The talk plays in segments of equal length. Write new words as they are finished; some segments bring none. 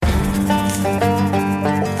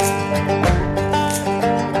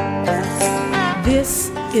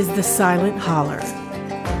is The Silent Holler.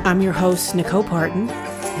 I'm your host, Nicole Parton.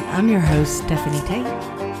 And I'm your host, Stephanie Tate.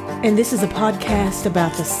 And this is a podcast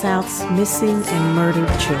about the South's missing and murdered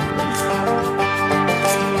children.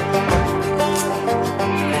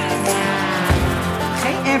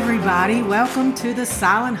 Hey everybody, welcome to The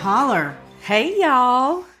Silent Holler. Hey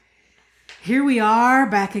y'all. Here we are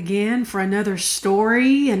back again for another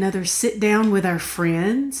story, another sit down with our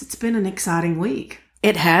friends. It's been an exciting week.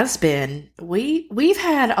 It has been. We've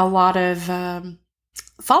had a lot of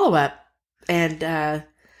follow-up and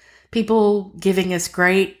people giving us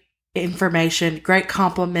great information, great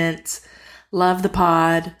compliments, love the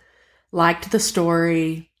pod, liked the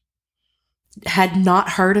story, had not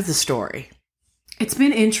heard of the story. It's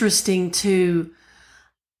been interesting to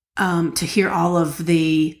hear all of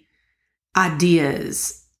the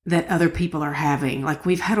ideas that other people are having. Like,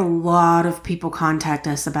 we've had a lot of people contact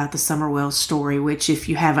us about the Summerwell story, which, if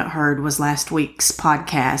you haven't heard, was last week's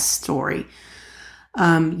podcast story.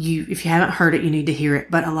 If you haven't heard it, you need to hear it.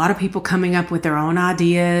 But a lot of people coming up with their own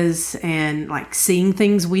ideas and like seeing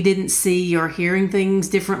things we didn't see or hearing things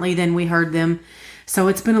differently than we heard them. So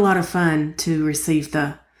it's been a lot of fun to receive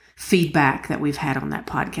the feedback that we've had on that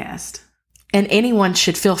podcast. And anyone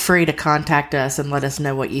should feel free to contact us and let us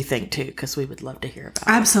know what you think too, because we would love to hear about it.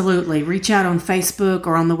 Absolutely. Reach out on Facebook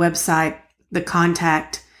or on the website. The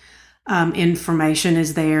contact information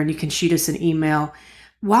is there, and you can shoot us an email.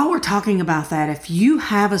 While we're talking about that, if you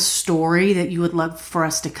have a story that you would love for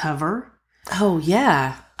us to cover. Oh,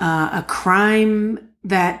 yeah. A crime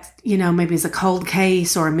that, maybe is a cold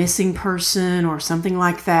case or a missing person or something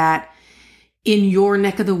like that in your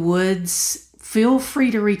neck of the woods, feel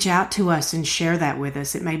free to reach out to us and share that with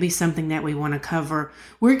us. It may be something that we want to cover.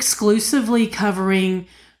 We're exclusively covering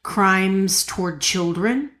crimes toward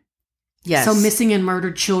children. Yes. So missing and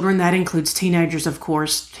murdered children, that includes teenagers, of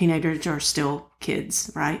course. Teenagers are still kids,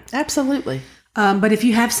 right? Absolutely. But if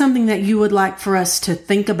you have something that you would like for us to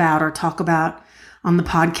think about or talk about on the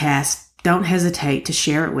podcast, don't hesitate to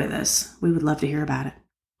share it with us. We would love to hear about it.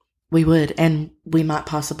 We would, and we might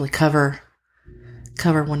possibly cover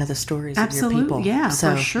one of the stories of your people. Yeah,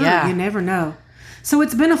 for sure. Yeah. You never know. So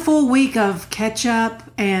it's been a full week of catch up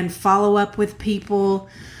and follow up with people.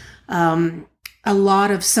 A lot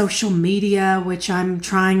of social media, which I'm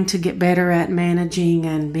trying to get better at managing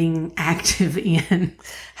and being active in.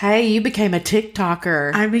 Hey, you became a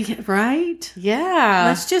TikToker. Right? Yeah.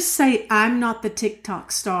 Let's just say I'm not the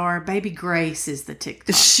TikTok star. Baby Grace is the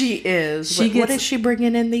TikTok. She is. What is she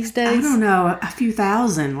bringing in these days? I don't know. A few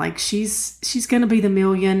thousand. Like, she's going to be the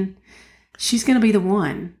million. She's going to be the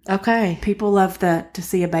one. Okay. People love to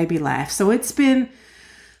see a baby laugh. So it's been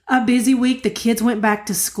a busy week. The kids went back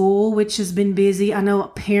to school, which has been busy. I know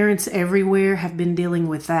parents everywhere have been dealing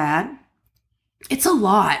with that. It's a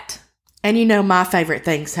lot. And my favorite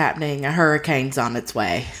thing's happening. A hurricane's on its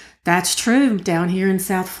way. That's true. Down here in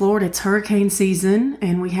South Florida, it's hurricane season,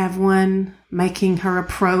 and we have one making her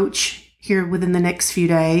approach here within the next few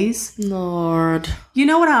days. Lord. You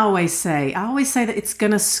know what I always say? I always say that it's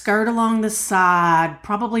going to skirt along the side,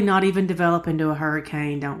 probably not even develop into a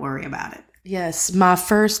hurricane. Don't worry about it. Yes, my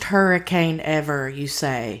first hurricane ever, you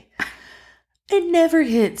say. It never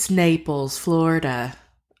hits Naples, Florida.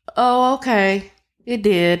 Oh, okay. It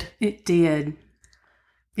did. It did.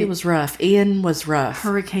 It was rough. Ian was rough.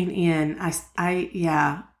 Hurricane Ian.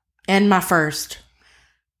 Yeah. And my first.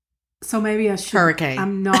 So maybe I should. Hurricane.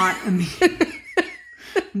 I'm not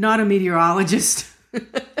not a meteorologist.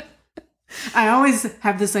 I always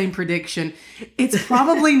have the same prediction. It's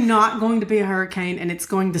probably not going to be a hurricane, and it's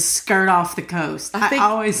going to skirt off the coast. I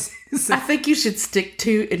think you should stick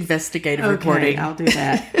to investigative reporting. I'll do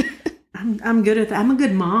that. I'm good at that. I'm a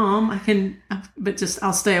good mom.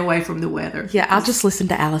 I'll stay away from the weather. Yeah, I'll just listen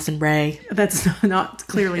to Allison Ray. That's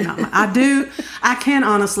clearly not I can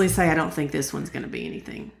honestly say I don't think this one's going to be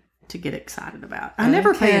anything to get excited about. I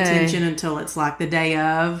never pay attention until it's like the day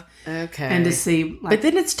of. Okay. And to see. But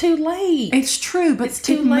then it's too late. It's true, but it's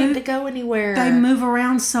too late to go anywhere. They move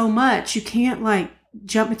around so much. You can't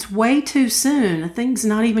jump. It's way too soon. The thing's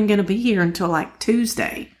not even going to be here until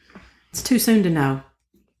Tuesday. It's too soon to know.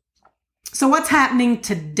 So what's happening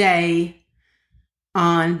today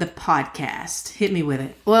on the podcast? Hit me with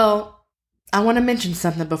it. Well, I want to mention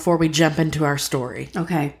something before we jump into our story.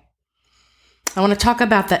 Okay. I want to talk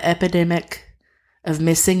about the epidemic of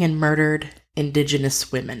missing and murdered Indigenous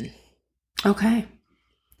women. Okay.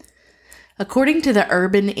 According to the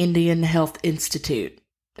Urban Indian Health Institute,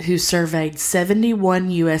 who surveyed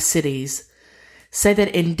 71 U.S. cities, say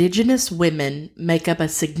that Indigenous women make up a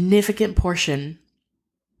significant portion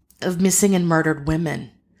of missing and murdered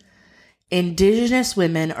women. Indigenous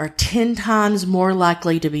women are 10 times more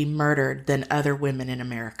likely to be murdered than other women in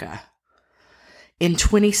America. In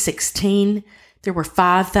 2016, there were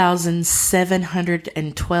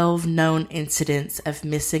 5,712 known incidents of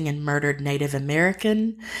missing and murdered Native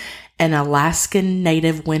American and Alaskan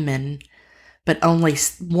Native women, but only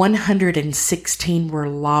 116 were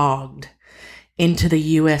logged into the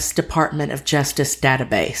U.S. Department of Justice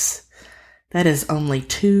database. That is only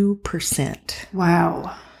 2%.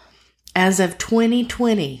 Wow. As of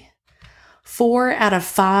 2020, 4 out of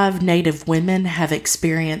 5 Native women have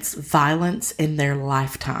experienced violence in their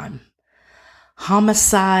lifetime.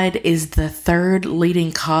 Homicide is the 3rd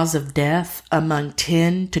leading cause of death among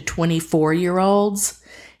 10 to 24-year-olds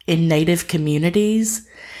in Native communities,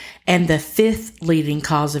 and the 5th leading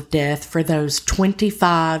cause of death for those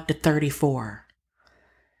 25 to 34.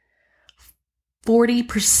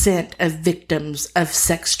 40% of victims of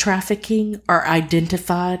sex trafficking are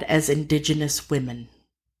identified as Indigenous women.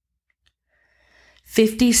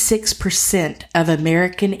 56% of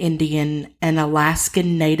American Indian and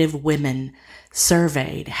Alaskan Native women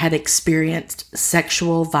surveyed had experienced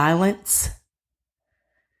sexual violence.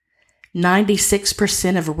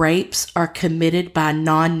 96% of rapes are committed by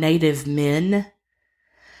non-Native men,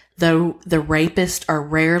 though the rapists are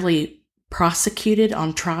rarely prosecuted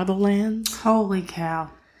on tribal lands. Holy cow.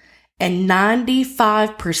 And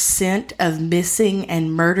 95% of missing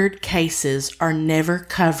and murdered cases are never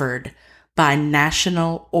covered by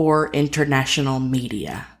national or international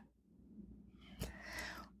media.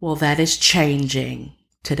 Well, that is changing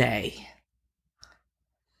today.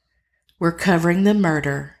 We're covering the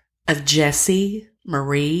murder of Jessie,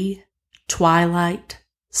 Marie, Twilight,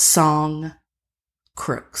 Song,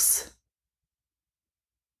 Crooks.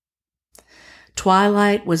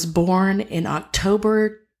 Twilight was born in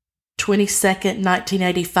October 22nd,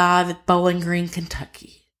 1985 at Bowling Green,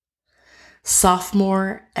 Kentucky.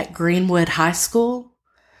 Sophomore at Greenwood High School,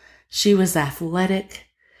 she was athletic.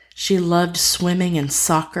 She loved swimming and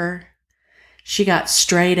soccer. She got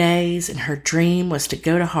straight A's, and her dream was to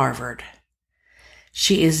go to Harvard.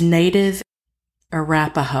 She is Native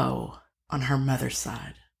Arapaho on her mother's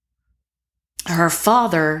side. Her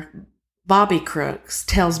father, Bobby Crooks,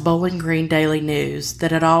 tells Bowling Green Daily News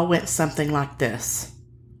that it all went something like this.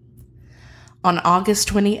 On August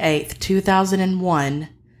 28, 2001,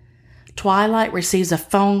 Twilight receives a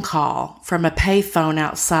phone call from a payphone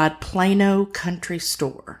outside Plano Country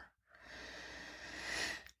Store.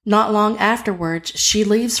 Not long afterwards, she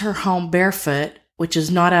leaves her home barefoot, which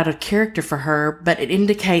is not out of character for her, but it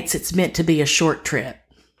indicates it's meant to be a short trip.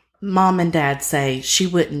 Mom and Dad say she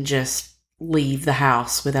wouldn't just leave the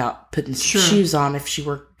house without putting some shoes on if she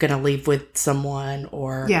were going to leave with someone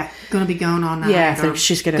or... Yeah, going to be gone all night. Yeah, if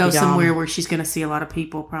she's going to go be gone. somewhere where she's going to see a lot of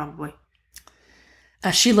people, probably.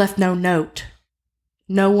 She left no note.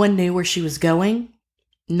 No one knew where she was going.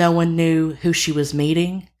 No one knew who she was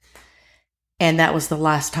meeting. And that was the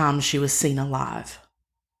last time she was seen alive.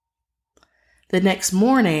 The next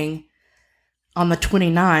morning, on the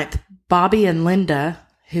 29th, Bobby and Linda,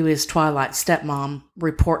 who is Twilight's stepmom,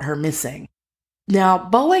 report her missing. Now,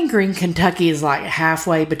 Bowling Green, Kentucky is like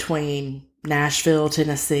halfway between Nashville,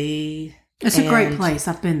 Tennessee. It's a great place.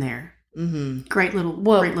 I've been there. Mm-hmm. Great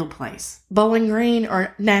little place. Bowling Green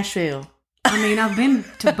or Nashville? I mean, I've been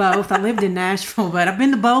to both. I lived in Nashville, but I've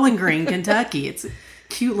been to Bowling Green, Kentucky. It's a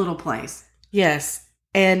cute little place. Yes.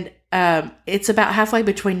 And it's about halfway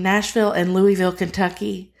between Nashville and Louisville,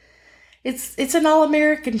 Kentucky. It's an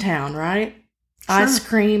all-American town, right? Sure. Ice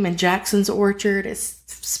cream and Jackson's Orchard. It's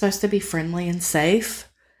supposed to be friendly and safe.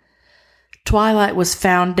 Twilight was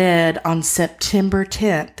found dead on September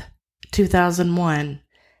 10th, 2001,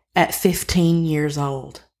 at 15 years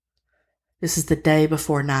old. This is the day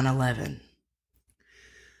before 9/11.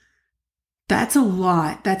 That's a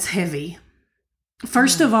lot. That's heavy.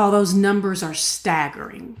 First of all, those numbers are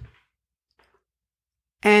staggering.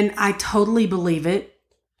 And I totally believe it.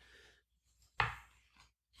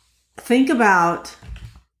 Think about,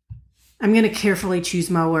 I'm going to carefully choose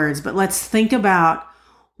my words, but let's think about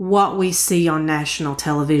what we see on national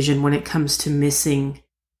television when it comes to missing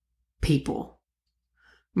people,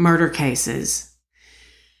 murder cases.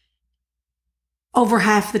 Over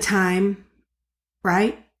half the time,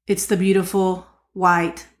 right? It's the beautiful,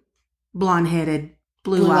 white, blonde-headed,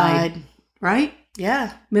 blue-eyed, right?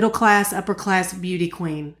 Yeah. Middle class, upper class beauty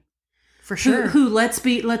queen. For sure. Who let's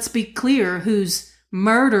be clear, whose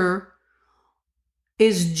murder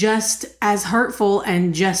is just as hurtful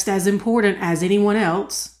and just as important as anyone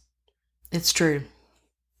else. It's true.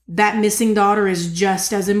 That missing daughter is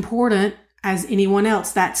just as important as anyone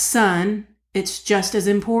else. That son, it's just as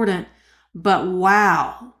important. But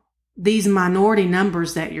wow, these minority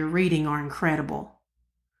numbers that you're reading are incredible.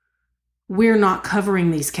 We're not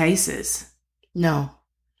covering these cases. No.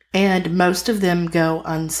 And most of them go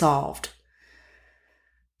unsolved.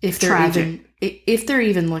 If they're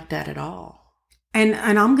even looked at all. And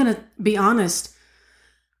I'm going to be honest,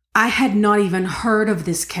 I had not even heard of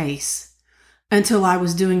this case until I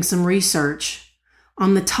was doing some research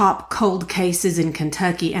on the top cold cases in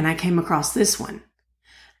Kentucky, and I came across this one.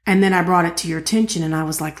 And then I brought it to your attention, and I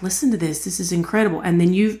was like, listen to this. This is incredible. And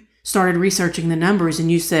then you started researching the numbers,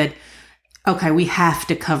 and you said, okay, we have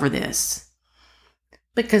to cover this.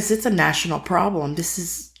 Because it's a national problem. This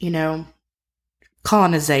is,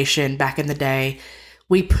 colonization back in the day.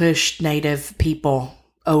 We pushed Native people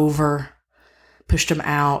over, pushed them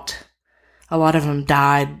out. A lot of them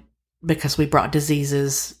died because we brought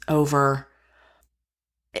diseases over.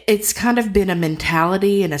 It's kind of been a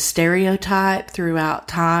mentality and a stereotype throughout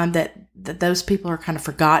time that those people are kind of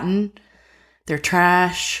forgotten. They're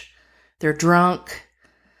trash. They're drunk.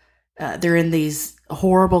 They're in these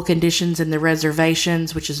horrible conditions in the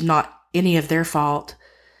reservations, which is not any of their fault.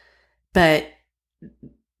 But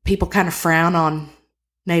people kind of frown on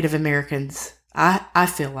Native Americans. I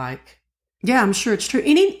feel like. Yeah, I'm sure it's true.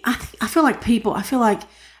 I feel like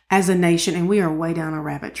as a nation, and we are way down a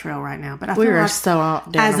rabbit trail right now, but I feel like so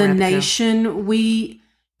down as a nation, we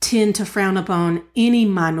tend to frown upon any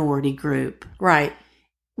minority group. Right.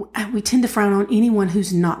 We tend to frown on anyone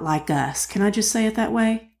who's not like us. Can I just say it that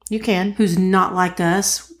way? You can. Who's not like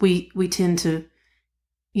us, we tend to,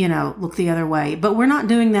 look the other way. But we're not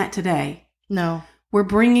doing that today. No. We're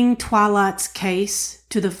bringing Twilight's case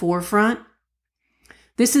to the forefront.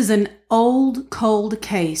 This is an old, cold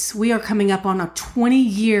case. We are coming up on a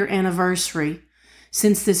 20-year anniversary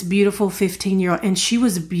since this beautiful 15-year-old, and she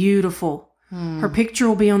was beautiful. Her picture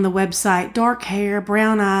will be on the website. Dark hair,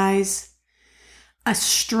 brown eyes, a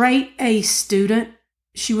straight A student.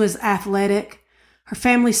 She was athletic. Her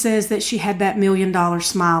family says that she had that $1 million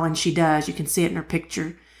smile, and she does. You can see it in her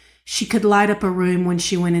picture. She could light up a room when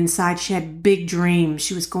she went inside. She had big dreams.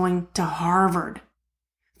 She was going to Harvard,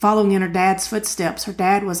 following in her dad's footsteps. Her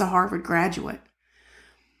dad was a Harvard graduate.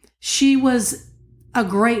 She was a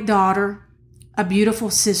great daughter, a beautiful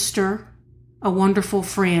sister, a wonderful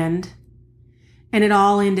friend, and it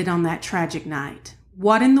all ended on that tragic night.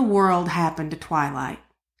 What in the world happened to Twilight?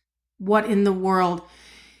 What in the world?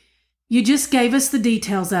 You just gave us the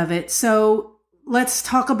details of it, so let's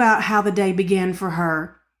talk about how the day began for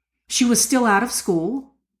her. She was still out of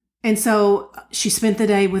school, and so she spent the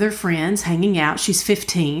day with her friends, hanging out. She's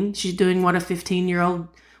 15. She's doing what a 15-year-old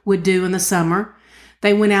would do in the summer.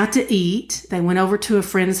 They went out to eat. They went over to a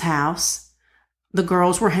friend's house. The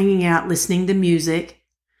girls were hanging out, listening to music,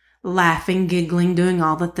 laughing, giggling, doing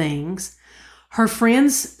all the things. Her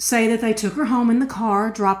friends say that they took her home in the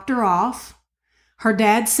car, dropped her off. Her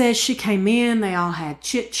dad says she came in. They all had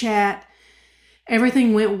chit-chat.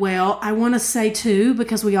 Everything went well. I want to say, too,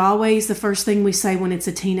 because the first thing we say when it's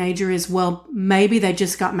a teenager is, well, maybe they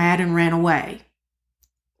just got mad and ran away.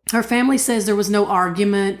 Her family says there was no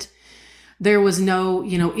argument. There was no,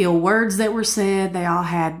 ill words that were said. They all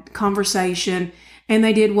had conversation, and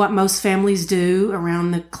they did what most families do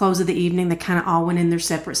around the close of the evening. They kind of all went in their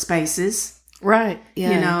separate spaces. Right.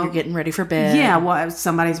 Yeah. You're getting ready for bed. Yeah. Well,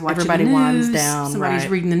 somebody's watching Everybody the news. winds down. Somebody's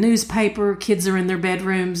right. reading the newspaper. Kids are in their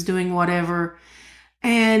bedrooms doing whatever.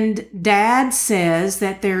 And Dad says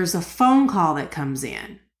that there's a phone call that comes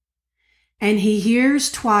in. And he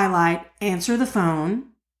hears Twilight answer the phone.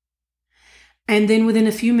 And then within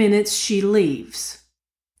a few minutes, she leaves.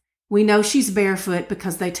 We know she's barefoot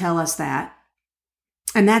because they tell us that.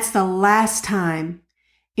 And that's the last time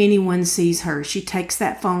anyone sees her. She takes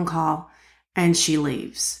that phone call and she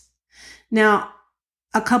leaves. Now,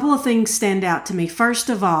 a couple of things stand out to me. First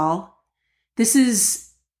of all, this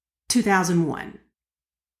is 2001.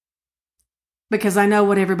 Because I know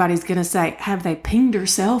what everybody's going to say. Have they pinged her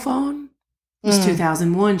cell phone? It was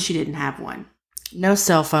 2001. She didn't have one. No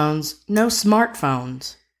cell phones. No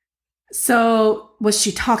smartphones. So was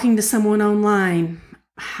she talking to someone online?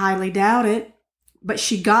 Highly doubt it. But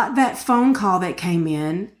she got that phone call that came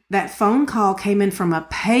in. That phone call came in from a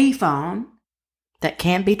pay phone. That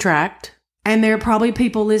can't be tracked. And there are probably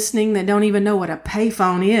people listening that don't even know what a pay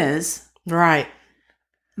phone is. Right.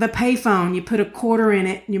 The pay phone, you put a quarter in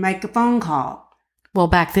it and you make a phone call. Well,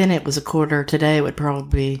 back then it was a quarter. Today it would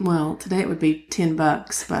probably be... Well, today it would be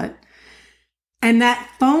 $10, but... And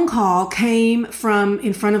that phone call came from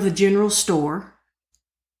in front of the general store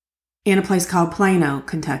in a place called Plano,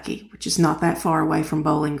 Kentucky, which is not that far away from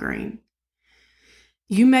Bowling Green.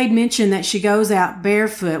 You made mention that she goes out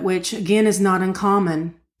barefoot, which again is not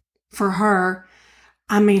uncommon for her.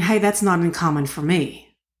 I mean, hey, that's not uncommon for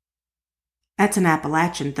me. That's an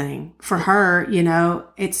Appalachian thing. For her,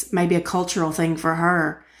 it's maybe a cultural thing for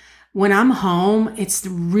her. When I'm home, it's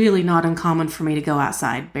really not uncommon for me to go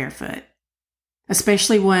outside barefoot,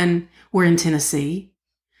 especially when we're in Tennessee.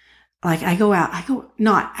 Like I go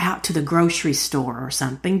not out to the grocery store or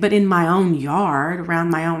something, but in my own yard, around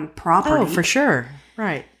my own property. Oh, for sure.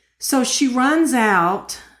 Right. So she runs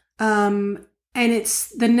out, and it's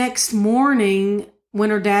the next morning when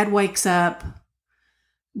her dad wakes up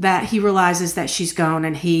that he realizes that she's gone,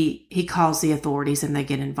 and he calls the authorities and they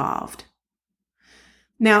get involved.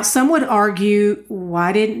 Now, some would argue,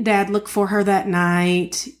 why didn't Dad look for her that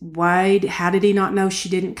night? How did he not know she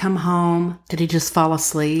didn't come home? Did he just fall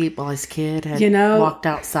asleep while his kid had walked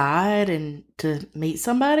outside and to meet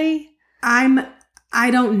somebody?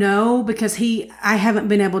 I don't know, because I haven't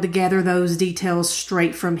been able to gather those details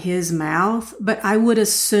straight from his mouth, but I would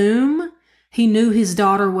assume he knew his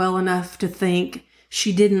daughter well enough to think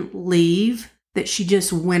she didn't leave, that she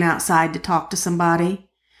just went outside to talk to somebody.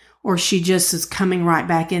 Or she just is coming right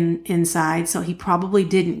back inside, so he probably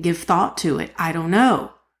didn't give thought to it. I don't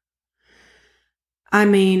know. I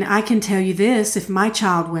mean, I can tell you this, if my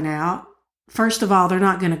child went out, first of all, they're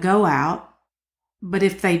not going to go out. But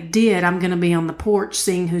if they did, I'm going to be on the porch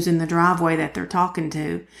seeing who's in the driveway that they're talking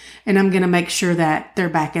to. And I'm going to make sure that they're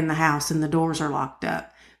back in the house and the doors are locked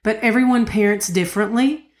up. But everyone parents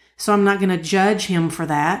differently, so I'm not going to judge him for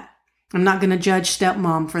that. I'm not going to judge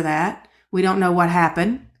stepmom for that. We don't know what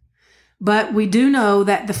happened. But we do know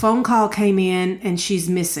that the phone call came in and she's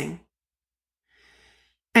missing.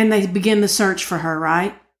 And they begin the search for her,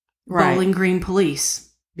 right? Right. Bowling Green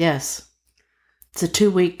police. Yes. It's a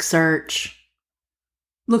 2-week search.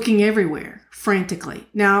 Looking everywhere, frantically.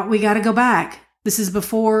 Now, we got to go back. This is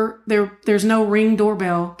before there's no Ring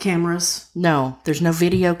doorbell cameras. No, there's no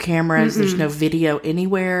video cameras. There's no video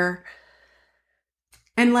anywhere.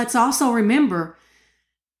 And let's also remember,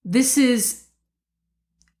 this is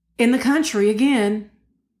in the country again.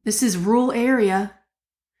 This is rural area.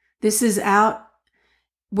 This is out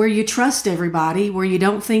where you trust everybody, where you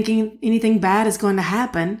don't think anything bad is going to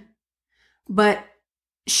happen. But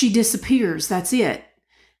she disappears. That's it.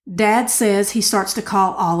 Dad says he starts to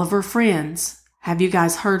call all of her friends. Have you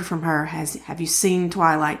guys heard from her? Have you seen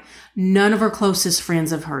Twilight? None of her closest friends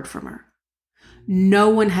have heard from her. No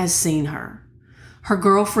one has seen her. Her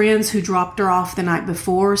girlfriends who dropped her off the night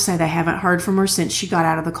before say they haven't heard from her since she got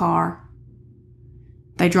out of the car.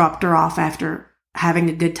 They dropped her off after having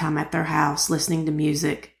a good time at their house, listening to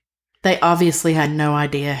music. They obviously had no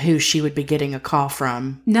idea who she would be getting a call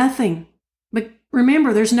from. Nothing. But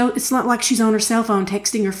remember, it's not like she's on her cell phone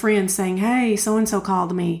texting her friends saying, hey, so-and-so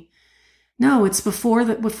called me. No, it's before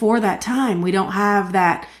that time. We don't have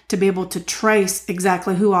that to be able to trace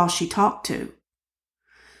exactly who all she talked to.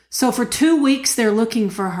 So for 2 weeks, they're looking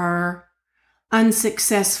for her,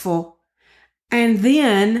 unsuccessful. And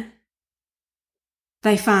then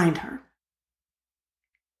they find her.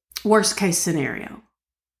 Worst case scenario.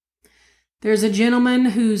 There's a gentleman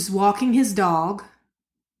who's walking his dog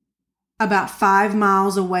about 5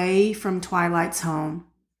 miles away from Twilight's home,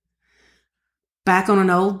 back on an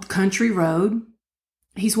old country road.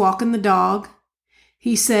 He's walking the dog.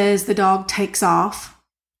 He says the dog takes off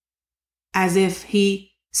as if he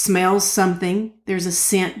smells something. There's a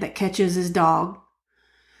scent that catches his dog.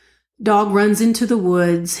 Dog runs into the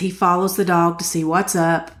woods. He follows the dog to see what's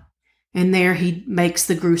up, and there he makes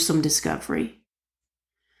the gruesome discovery.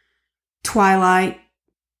 Twilight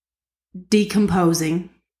decomposing.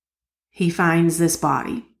 He finds this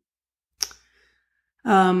body.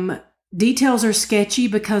 Details are sketchy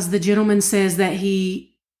because the gentleman says that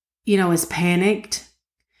he, is panicked.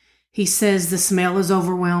 He says the smell is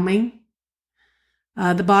overwhelming.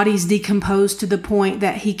 The body's decomposed to the point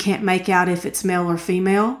that he can't make out if it's male or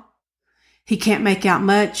female. He can't make out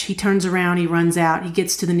much. He turns around, he runs out, he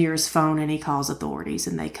gets to the nearest phone, and he calls authorities,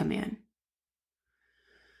 and they come in.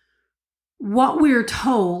 What we're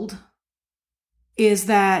told is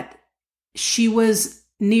that she was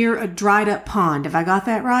near a dried up pond. Have I got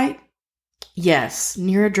that right? Yes,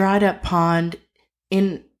 near a dried up pond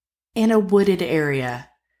in a wooded area.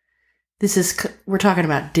 We're talking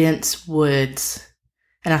about dense woods,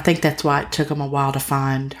 and I think that's why it took them a while to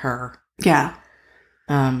find her. Yeah.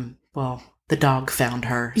 Well, the dog found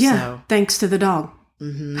her. Yeah, so. Thanks to the dog.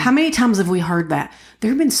 Mm-hmm. How many times have we heard that?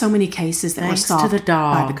 There have been so many cases that were solved by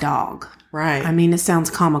the dog. Right. I mean, it sounds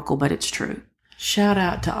comical, but it's true. Shout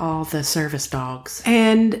out to all the service dogs.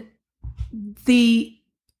 And the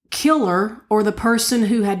killer, or the person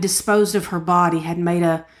who had disposed of her body, had made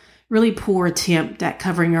a really poor attempt at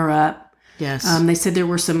covering her up. Yes. They said there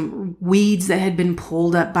were some weeds that had been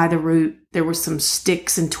pulled up by the root. There were some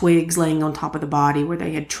sticks and twigs laying on top of the body where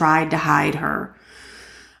they had tried to hide her.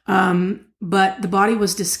 But the body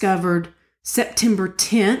was discovered September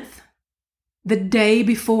 10th, the day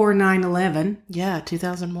before 9/11. Yeah,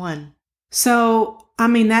 2001. So, I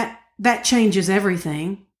mean, that changes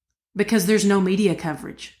everything because there's no media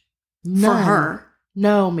coverage for her.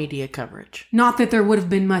 No media coverage. Not that there would have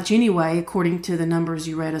been much anyway, according to the numbers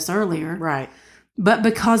you read us earlier. Right. But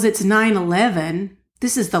because it's 9/11,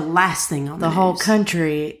 this is the last thing on the news. whole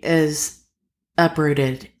country is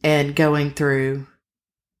uprooted and going through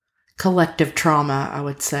collective trauma, I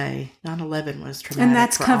would say. 9/11 was traumatic. And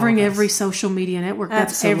that's for covering all of us. every social media network.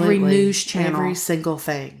 Absolutely. That's every news channel. Every single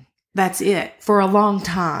thing. That's it. For a long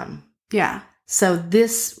time. Yeah. So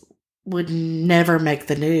this would never make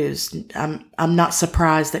the news. I'm not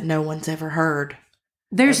surprised that no one's ever heard.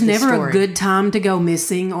 There's of this never story. a good time to go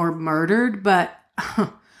missing or murdered, but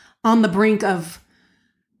on the brink of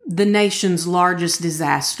the nation's largest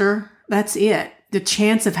disaster, that's it. The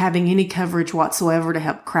chance of having any coverage whatsoever to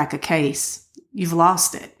help crack a case, you've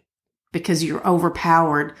lost it because you're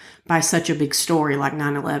overpowered by such a big story like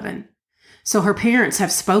 9/11. So her parents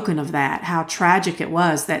have spoken of that, how tragic it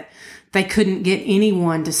was that they couldn't get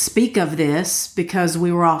anyone to speak of this because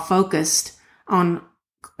we were all focused on,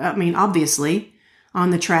 obviously, on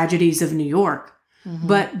the tragedies of New York. Mm-hmm.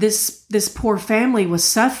 But this poor family was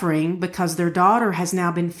suffering because their daughter has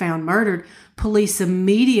now been found murdered. Police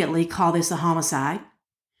immediately call this a homicide.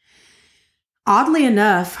 Oddly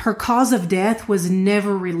enough, her cause of death was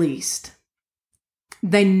never released.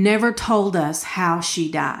 They never told us how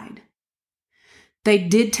she died. They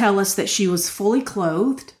did tell us that she was fully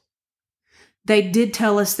clothed. They did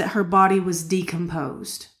tell us that her body was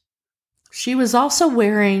decomposed. She was also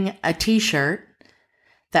wearing a t-shirt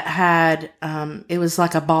that had, it was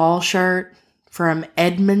like a ball shirt from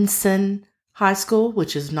Edmondson High School,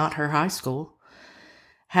 which is not her high school,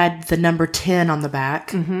 had the number 10 on the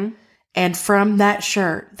back. Mm-hmm. And from that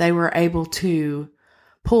shirt, they were able to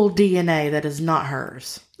pull DNA that is not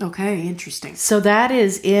hers. Okay, interesting. So that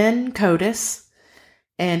is in CODIS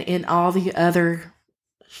and in all the other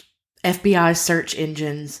FBI search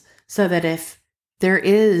engines, so that if there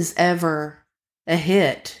is ever a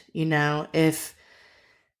hit, if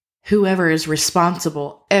whoever is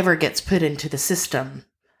responsible ever gets put into the system.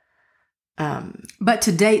 But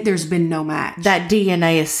to date, there's been no match. That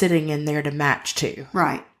DNA is sitting in there to match to.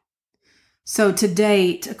 Right. So to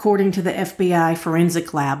date, according to the FBI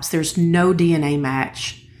forensic labs, there's no DNA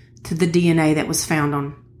match to the DNA that was found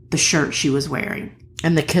on the shirt she was wearing.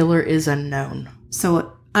 And the killer is unknown.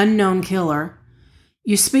 So, unknown killer.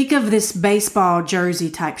 You speak of this baseball jersey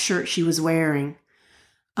type shirt she was wearing.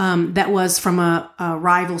 That was from a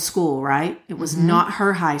rival school, right? It was not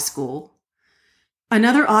her high school.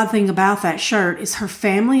 Another odd thing about that shirt is her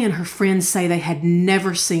family and her friends say they had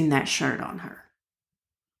never seen that shirt on her.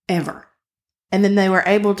 Ever. And then they were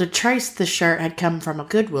able to trace the shirt had come from a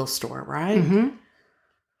Goodwill store, right? Mm-hmm.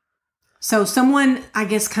 So someone, I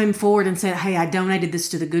guess, came forward and said, hey, I donated this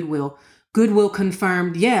to the Goodwill. Goodwill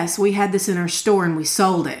confirmed, yes, we had this in our store and we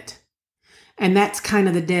sold it. And that's kind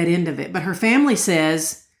of the dead end of it. But her family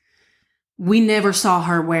says, we never saw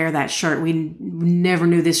her wear that shirt. We never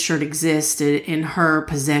knew this shirt existed in her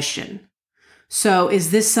possession. So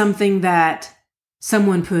is this something that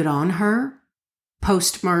someone put on her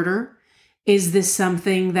post-murder? Is this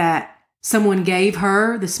something that someone gave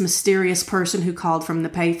her, this mysterious person who called from the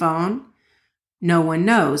payphone? No one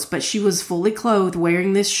knows, but she was fully clothed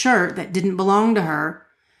wearing this shirt that didn't belong to her.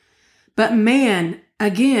 But man,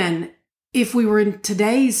 again, if we were in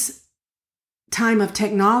today's time of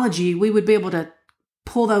technology, we would be able to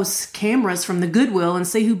pull those cameras from the Goodwill and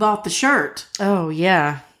see who bought the shirt. Oh,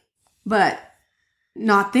 yeah. But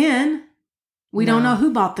not then. We don't know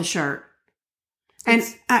who bought the shirt. And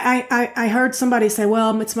I heard somebody say,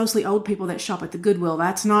 well, it's mostly old people that shop at the Goodwill.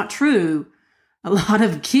 That's not true. A lot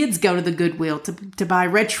of kids go to the Goodwill to buy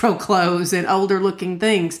retro clothes and older looking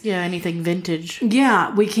things. Yeah, anything vintage.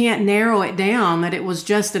 Yeah, we can't narrow it down that it was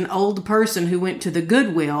just an old person who went to the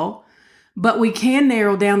Goodwill, but we can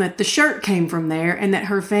narrow down that the shirt came from there and that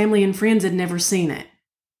her family and friends had never seen it.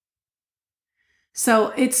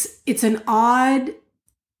 So it's an odd,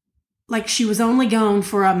 like she was only gone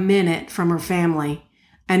for a minute from her family,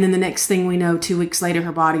 and then the next thing we know, 2 weeks later,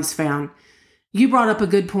 her body's found. You brought up a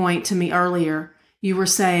good point to me earlier. You were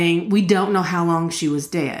saying we don't know how long she was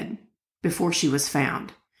dead before she was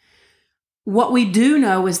found. What we do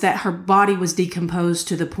know is that her body was decomposed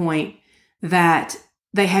to the point that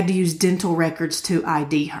they had to use dental records to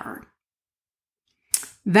ID her.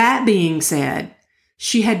 That being said,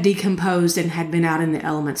 she had decomposed and had been out in the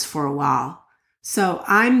elements for a while. So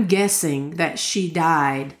I'm guessing that she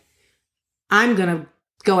died. I'm going to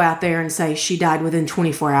go out there and say she died within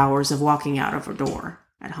 24 hours of walking out of her door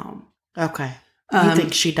at home. Okay. You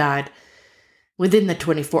think she died within the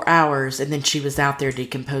 24 hours and then she was out there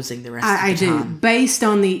decomposing the rest of the time? I do. Based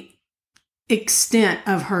on the extent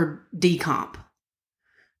of her decomp.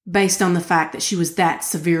 Based on the fact that she was that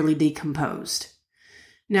severely decomposed.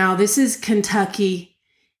 Now, this is Kentucky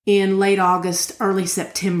in late August, early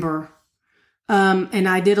September. And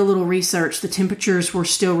I did a little research. The temperatures were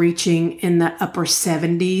still reaching in the upper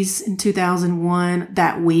 70s in 2001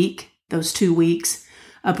 that week, those 2 weeks.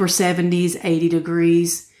 Upper 70s, 80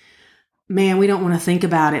 degrees. Man, we don't want to think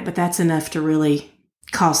about it, but that's enough to really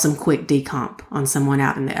cause some quick decomp on someone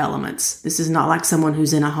out in the elements. This is not like someone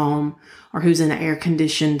who's in a home or who's in an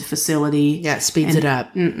air-conditioned facility. Yeah, it speeds it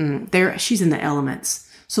up. She's in the elements.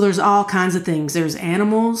 So there's all kinds of things. There's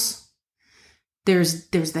animals. There's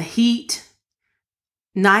the heat.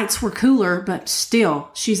 Nights were cooler, but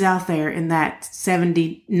still, she's out there in that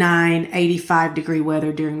 79, 85 degree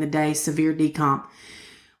weather during the day, severe decomp.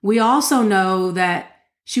 We also know that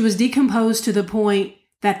she was decomposed to the point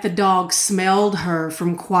that the dog smelled her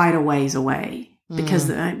from quite a ways away because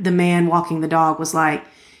the man walking the dog was like,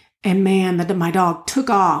 and man, my dog took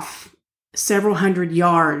off several hundred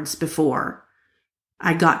yards before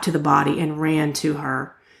I got to the body and ran to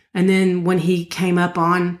her. And then when he came up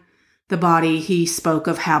on the body, he spoke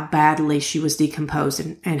of how badly she was decomposed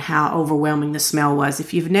and how overwhelming the smell was.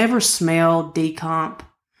 If you've never smelled decomp,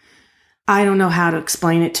 I don't know how to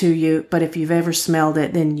explain it to you, but if you've ever smelled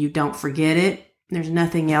it, then you don't forget it. There's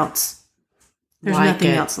nothing else. There's like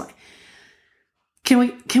nothing else like. Can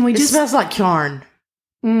we just? It smells like yarn.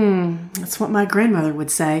 That's what my grandmother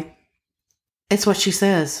would say. It's what she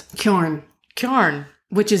says. Kjarn,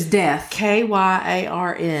 which is death.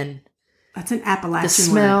 Kyarn. That's an Appalachian word. The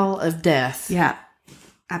smell of death. Yeah,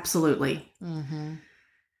 absolutely. Mm-hmm.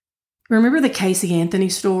 Remember the Casey Anthony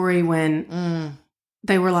story when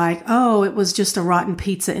they were like, "Oh, it was just a rotten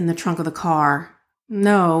pizza in the trunk of the car."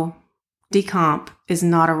 No, decomp is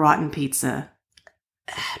not a rotten pizza.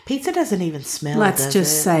 Pizza doesn't even smell. Let's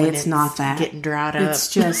just say it's not that. Getting dried up.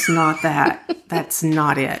 It's just not that. That's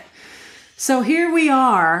not it. So here we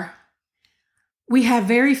are. We have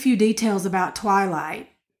very few details about Twilight,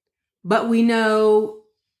 but we know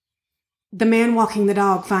the man walking the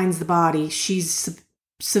dog finds the body. She's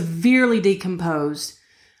severely decomposed.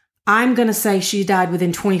 I'm going to say she died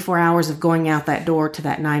within 24 hours of going out that door to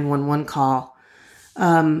that 911 call.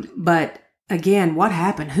 But again, what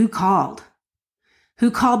happened? Who called? Who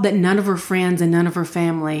called that none of her friends and none of her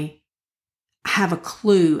family have a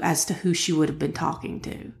clue as to who she would have been talking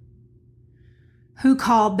to? Who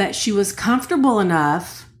called that she was comfortable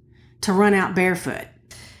enough to run out barefoot?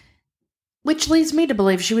 Which leads me to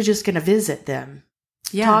believe she was just going to visit them.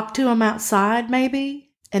 Yeah. Talk to them outside,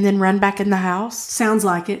 maybe, and then run back in the house? Sounds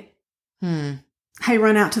like it. Hey,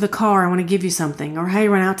 run out to the car. I want to give you something. Or, hey,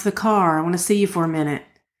 run out to the car. I want to see you for a minute.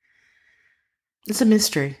 It's a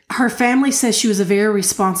mystery. Her family says she was a very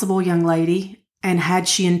responsible young lady, and had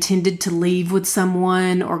she intended to leave with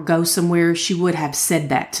someone or go somewhere, she would have said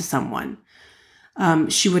that to someone.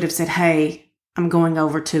 She would have said, hey, I'm going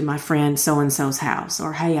over to my friend so-and-so's house,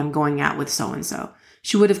 or hey, I'm going out with so-and-so.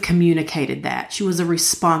 She would have communicated that. She was a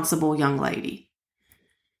responsible young lady.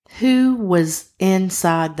 Who was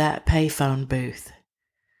inside that payphone booth?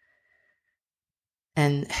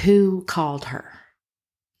 And who called her?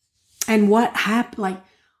 And what happened? Like,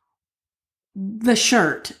 the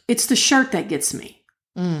shirt. It's the shirt that gets me.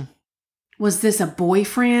 Was this a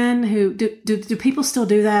boyfriend who... Do people still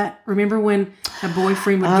do that? Remember when a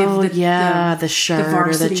boyfriend would give the shirt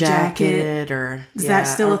or the jacket or... Is that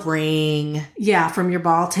still a ring? Yeah, from your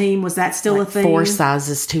ball team. Was that still like a thing? 4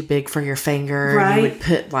 sizes too big for your finger. Right. And you would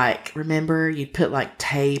put you'd put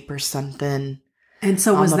tape or something. And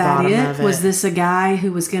so was that it? Was this a guy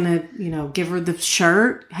who was going to, give her the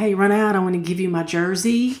shirt? Hey, run out. I want to give you my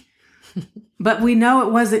jersey. But we know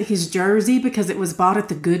it wasn't his jersey because it was bought at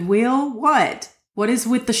the Goodwill. What? What is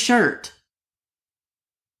with the shirt?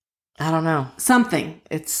 I don't know. Something.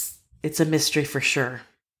 It's a mystery for sure.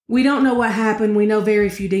 We don't know what happened. We know very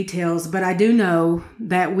few details, but I do know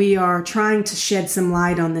that we are trying to shed some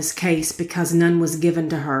light on this case because none was given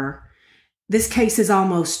to her. This case is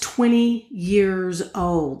almost 20 years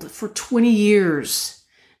old. For 20 years,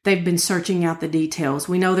 they've been searching out the details.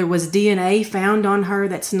 We know there was DNA found on her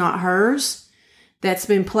that's not hers, that's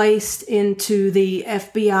been placed into the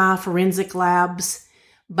FBI forensic labs,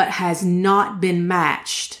 but has not been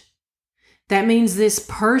matched. That means this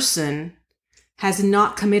person has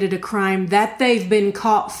not committed a crime that they've been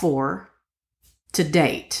caught for to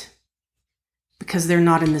date because they're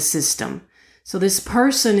not in the system. So this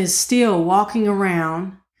person is still walking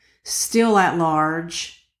around, still at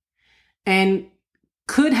large, and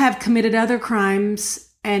could have committed other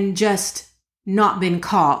crimes and just not been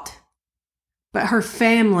caught. But her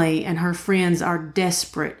family and her friends are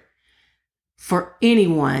desperate for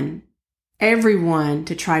everyone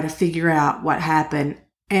to try to figure out what happened.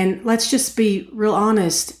 And let's just be real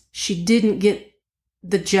honest. She didn't get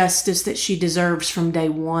the justice that she deserves from day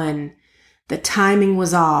one. The timing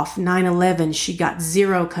was off. 9/11, she got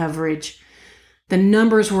zero coverage. The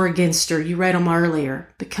numbers were against her. You read them earlier.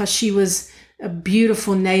 Because she was a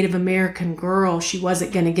beautiful Native American girl, she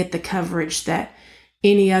wasn't going to get the coverage that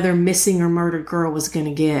any other missing or murdered girl was going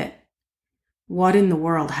to get. What in the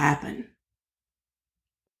world happened?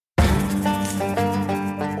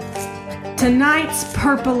 Tonight's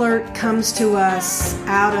Purple Alert comes to us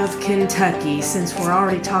out of Kentucky. Since we're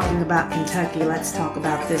already talking about Kentucky, let's talk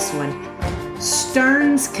about this one.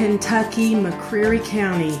 Stearns, Kentucky, McCreary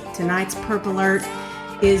County. Tonight's Purple Alert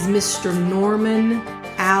is Mr. Norman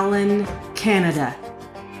Allen Canada.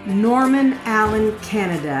 Norman Allen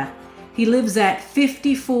Canada. He lives at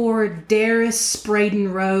 54 Darris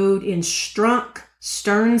Spraden Road in Strunk,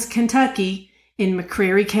 Stearns, Kentucky, in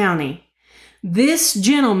McCreary County. This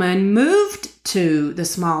gentleman moved to the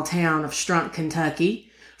small town of Strunk,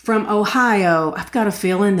 Kentucky from Ohio. I've got a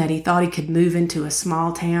feeling that he thought he could move into a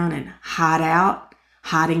small town and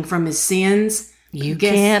hiding from his sins. You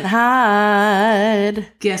can't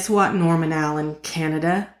hide. Guess what, Norman Allen,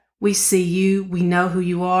 Canada? We see you. We know who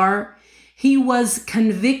you are. He was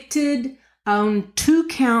convicted on 2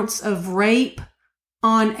 counts of rape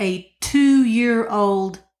on a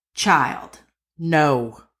 2-year-old child.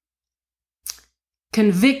 No.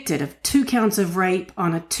 Convicted of 2 counts of rape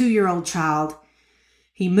on a 2-year-old child.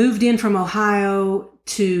 He moved in from Ohio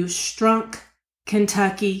to Strunk,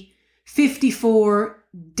 Kentucky, 54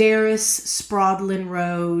 Darris Spraden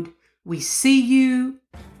Road. We see you.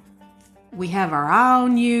 We have our eye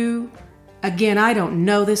on you. Again, I don't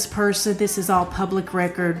know this person. This is all public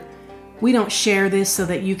record. We don't share this so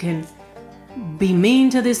that you can be mean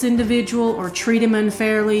to this individual or treat him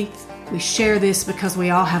unfairly. We share this because we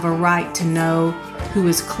all have a right to know who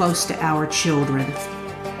is close to our children.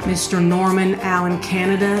 Mr. Norman Allen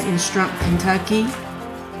Canada in Strunk, Kentucky,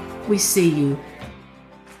 we see you.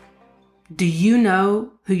 Do you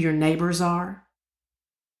know who your neighbors are?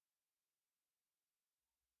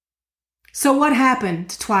 So what happened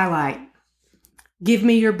to Twilight? Give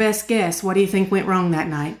me your best guess. What do you think went wrong that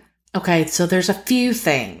night? Okay, so there's a few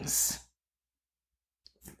things.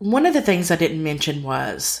 One of the things I didn't mention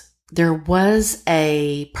was there was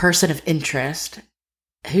a person of interest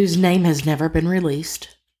whose name has never been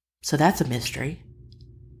released. So that's a mystery.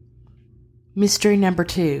 Mystery number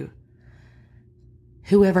 2.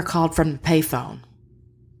 Whoever called from the payphone.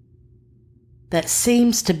 That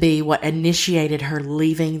seems to be what initiated her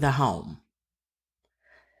leaving the home.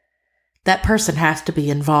 That person has to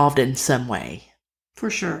be involved in some way.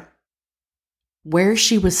 For sure. Where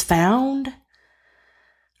she was found?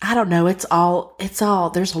 I don't know. It's all,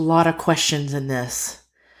 there's a lot of questions in this.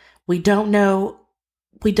 We don't know.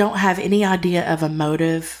 We don't have any idea of a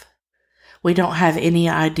motive. We don't have any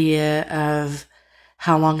idea of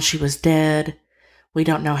how long she was dead. We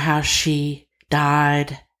don't know how she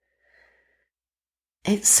died.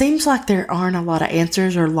 It seems like there aren't a lot of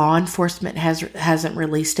answers, or law enforcement hasn't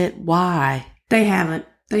released it. Why? They haven't.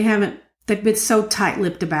 They've been so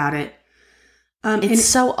tight-lipped about it. It's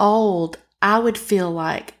so old. I would feel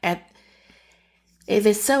like if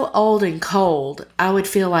it's so old and cold, I would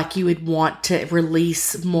feel like you would want to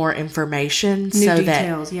release more information. New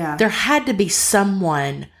details, yeah. There had to be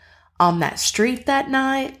someone on that street that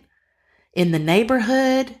night, in the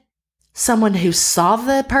neighborhood, someone who saw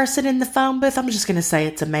the person in the phone booth. I'm just going to say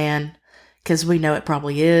it's a man, because we know it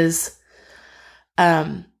probably is.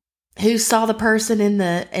 Who saw the person in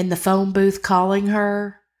the phone booth calling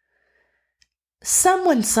her?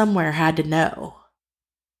 Someone somewhere had to know.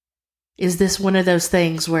 Is this one of those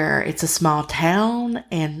things where it's a small town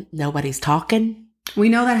and nobody's talking? We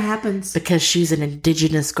know that happens. Because she's an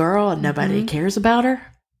indigenous girl and nobody cares about her?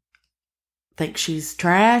 Think she's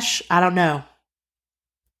trash? I don't know.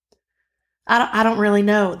 I don't really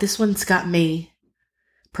know. This one's got me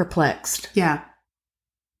perplexed. Yeah.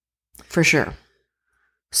 For sure.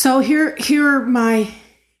 So here's my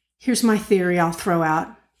theory I'll throw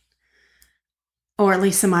out. Or at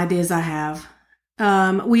least some ideas I have.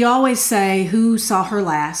 We always say who saw her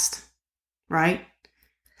last, right?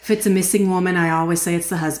 If it's a missing woman, I always say it's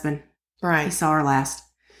the husband. Right. He saw her last.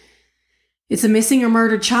 It's a missing or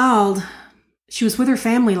murdered child. She was with her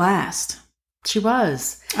family last. She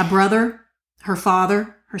was. A brother, her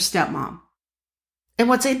father, her stepmom. And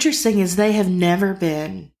what's interesting is they have never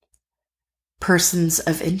been persons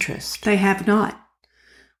of interest. They have not.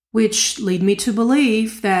 Which lead me to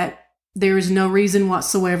believe that there is no reason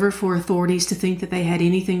whatsoever for authorities to think that they had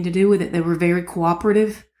anything to do with it. They were very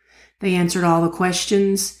cooperative. They answered all the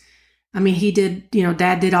questions. I mean,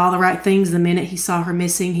 Dad did all the right things the minute he saw her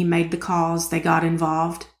missing. He made the calls. They got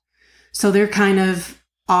involved. So they're kind of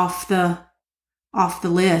off the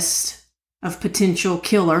list of potential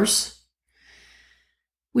killers.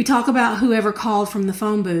 We talk about whoever called from the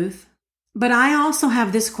phone booth, but I also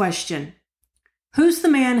have this question. Who's the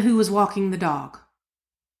man who was walking the dog?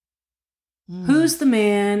 Who's the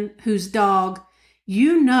man whose dog,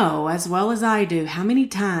 as well as I do, how many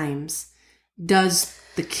times does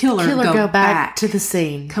the killer go back to the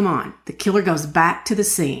scene? Come on. The killer goes back to the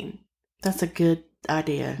scene. That's a good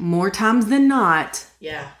idea. More times than not,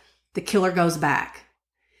 yeah, the killer goes back.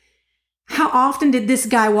 How often did this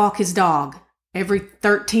guy walk his dog? Every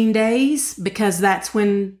 13 days? Because that's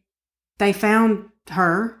when they found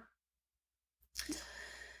her.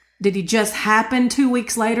 Did he just happen 2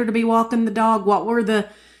 weeks later to be walking the dog?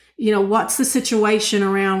 What's the situation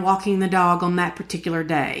around walking the dog on that particular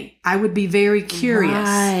day? I would be very curious.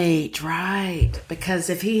 Right.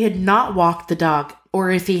 Because if he had not walked the dog,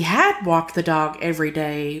 or if he had walked the dog every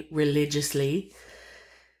day religiously,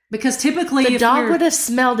 because typically the dog would have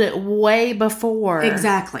smelled it way before.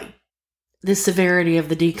 Exactly. The severity of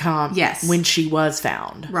the decomp. Yes. When she was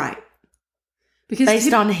found. Right. Because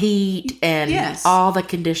based on heat and all the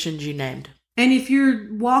conditions you named. And if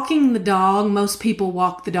you're walking the dog, most people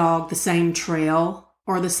walk the dog the same trail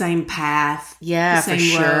or the same path. Yeah, the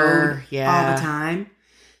same road all the time.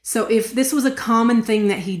 So if this was a common thing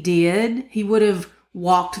that he did, he would have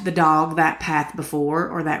walked the dog that path before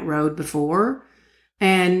or that road before.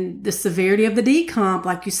 And the severity of the decomp,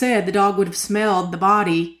 like you said, the dog would have smelled the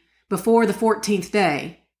body before the 14th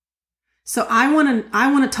day. So I want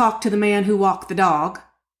to talk to the man who walked the dog,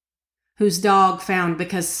 whose dog found,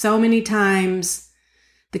 because so many times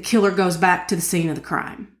the killer goes back to the scene of the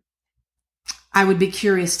crime. I would be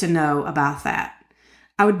curious to know about that.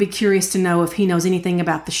 I would be curious to know if he knows anything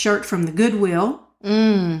about the shirt from the Goodwill.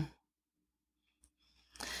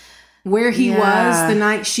 Where he was the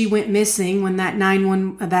night she went missing when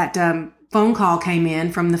that phone call came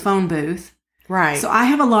in from the phone booth. Right. So I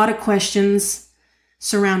have a lot of questions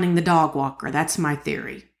surrounding the dog walker. That's my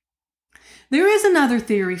theory. There is another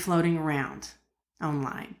theory floating around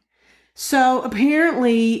online. So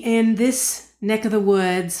apparently in this neck of the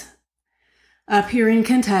woods up here in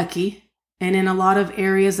Kentucky and in a lot of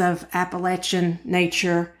areas of Appalachian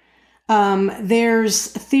nature,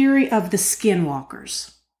 there's a theory of the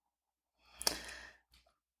skinwalkers.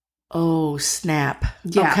 Oh, snap.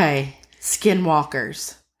 Yeah. Okay.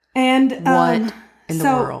 Skinwalkers. And what in the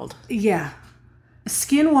world? Yeah.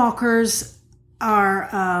 Skinwalkers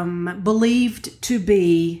are believed to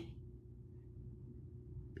be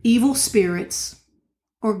evil spirits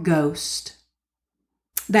or ghosts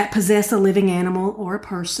that possess a living animal or a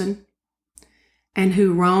person and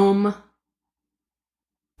who roam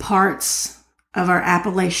parts of our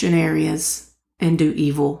Appalachian areas and do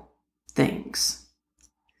evil things.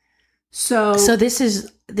 So this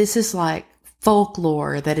is like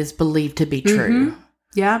folklore that is believed to be true. Mm-hmm.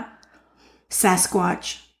 Yeah.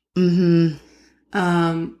 Sasquatch. Mm-hmm.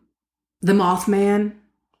 The Mothman.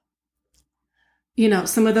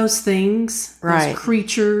 Some of those things. Right. Those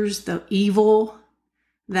creatures, the evil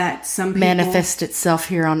that some people manifest itself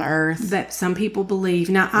here on earth. That some people believe.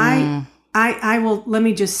 Now I will let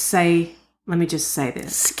me just say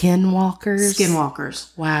this.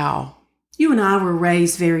 Skinwalkers. Wow. You and I were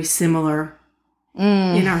raised very similar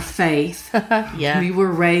in our faith. Yeah. We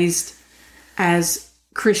were raised as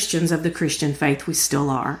Christians of the Christian faith. We still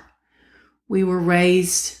are. We were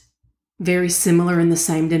raised very similar in the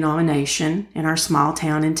same denomination in our small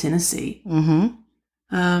town in Tennessee. Mm-hmm.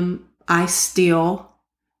 I'm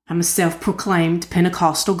a self-proclaimed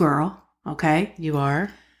Pentecostal girl. Okay. You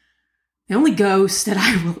are. The only ghost that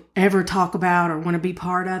I will ever talk about or want to be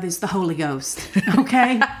part of is the Holy Ghost.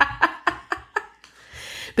 Okay.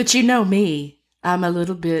 But you know me. I'm a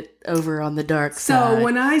little bit over on the dark side. So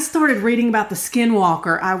when I started reading about the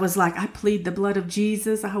skinwalker, I was like, I plead the blood of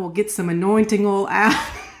Jesus. I will get some anointing oil out.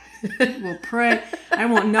 We'll pray. I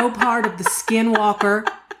want no part of the skinwalker.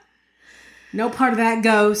 No part of that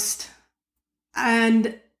ghost.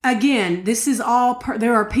 And again, this is all,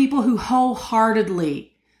 there are people who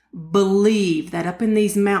wholeheartedly believe that up in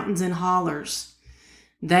these mountains and hollers,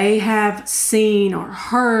 they have seen or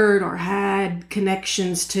heard or had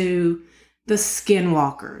connections to the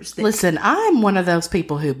skinwalkers. Listen, I'm one of those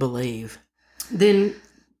people who believe. Then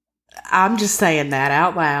I'm just saying that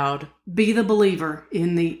out loud. be the believer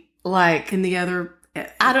in the other.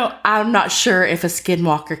 I'm not sure if a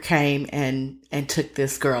skinwalker came and took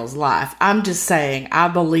this girl's life. I'm just saying I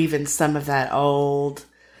believe in some of that old.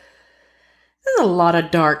 There's a lot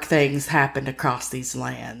of dark things happened across these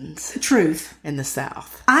lands. Truth. In the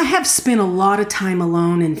South. I have spent a lot of time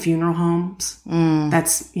alone in funeral homes.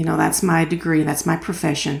 That's my degree. That's my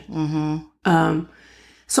profession. Mm-hmm.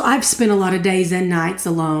 So I've spent a lot of days and nights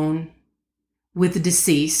alone with the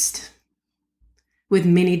deceased, with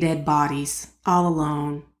many dead bodies, all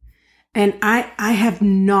alone. And I have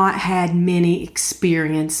not had many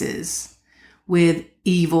experiences with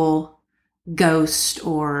evil ghosts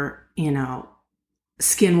or,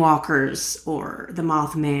 skinwalkers or the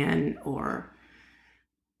Mothman or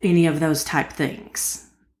any of those type things.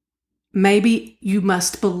 Maybe you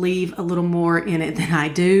must believe a little more in it than I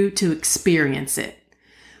do to experience it.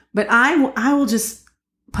 But I will just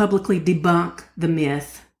publicly debunk the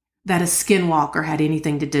myth that a skinwalker had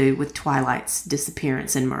anything to do with Twilight's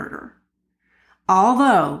disappearance and murder.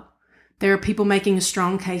 Although there are people making a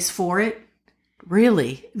strong case for it.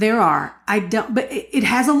 Really? There are. But it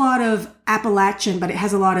has a lot of Appalachian, but it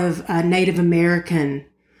has a lot of Native American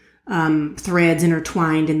threads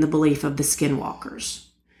intertwined in the belief of the skinwalkers.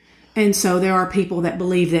 And so there are people that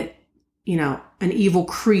believe that, an evil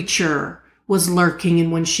creature was lurking,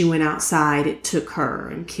 and when she went outside, it took her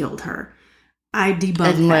and killed her. I debunk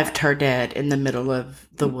that. And left her dead in the middle of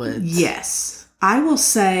the woods. Yes. I will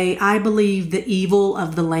say I believe the evil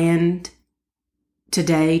of the land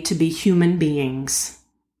today to be human beings.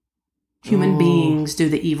 Human beings do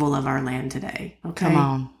the evil of our land today. Okay. Come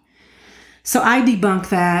on. So I debunk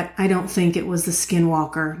that. I don't think it was the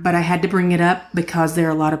skinwalker, but I had to bring it up because there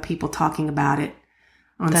are a lot of people talking about it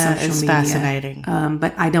on social media. That is fascinating.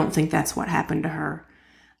 But I don't think that's what happened to her.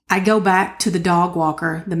 I go back to the dog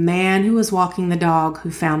walker, the man who was walking the dog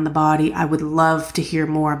who found the body. I would love to hear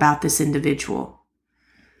more about this individual.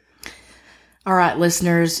 All right,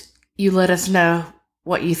 listeners, you let us know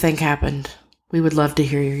what you think happened. We would love to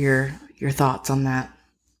hear your thoughts on that.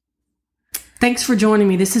 Thanks for joining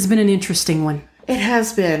me. This has been an interesting one. It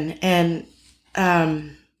has been. And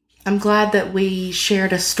I'm glad that we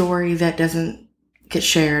shared a story that doesn't get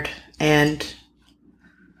shared. And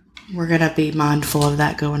we're going to be mindful of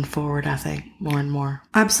that going forward, I think, more and more.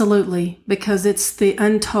 Absolutely. Because it's the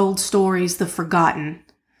untold stories, the forgotten,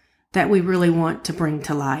 that we really want to bring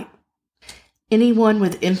to light. Anyone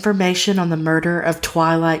with information on the murder of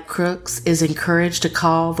Twilight Crooks is encouraged to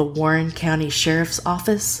call the Warren County Sheriff's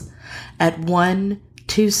Office at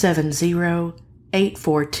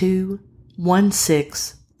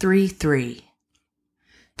 1-270-842-1633.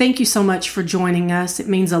 Thank you so much for joining us. It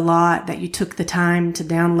means a lot that you took the time to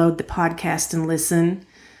download the podcast and listen.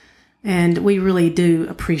 And we really do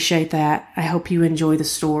appreciate that. I hope you enjoy the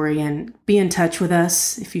story and be in touch with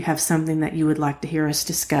us if you have something that you would like to hear us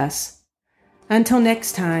discuss. Until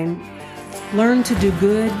next time, learn to do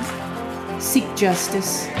good, seek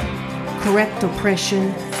justice, correct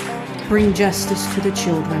oppression, bring justice to the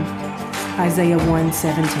children. Isaiah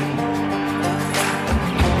 1:17.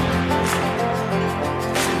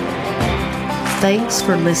 Thanks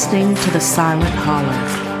for listening to The Silent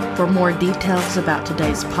Holler. For more details about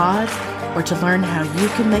today's pod, or to learn how you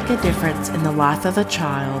can make a difference in the life of a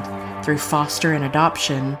child through foster and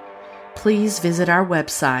adoption, please visit our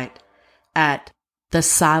website at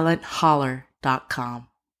thesilentholler.com.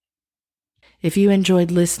 If you enjoyed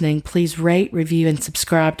listening, please rate, review, and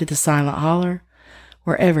subscribe to The Silent Holler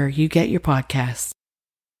wherever you get your podcasts.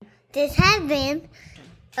 This has been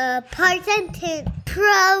a Part 10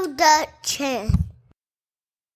 production.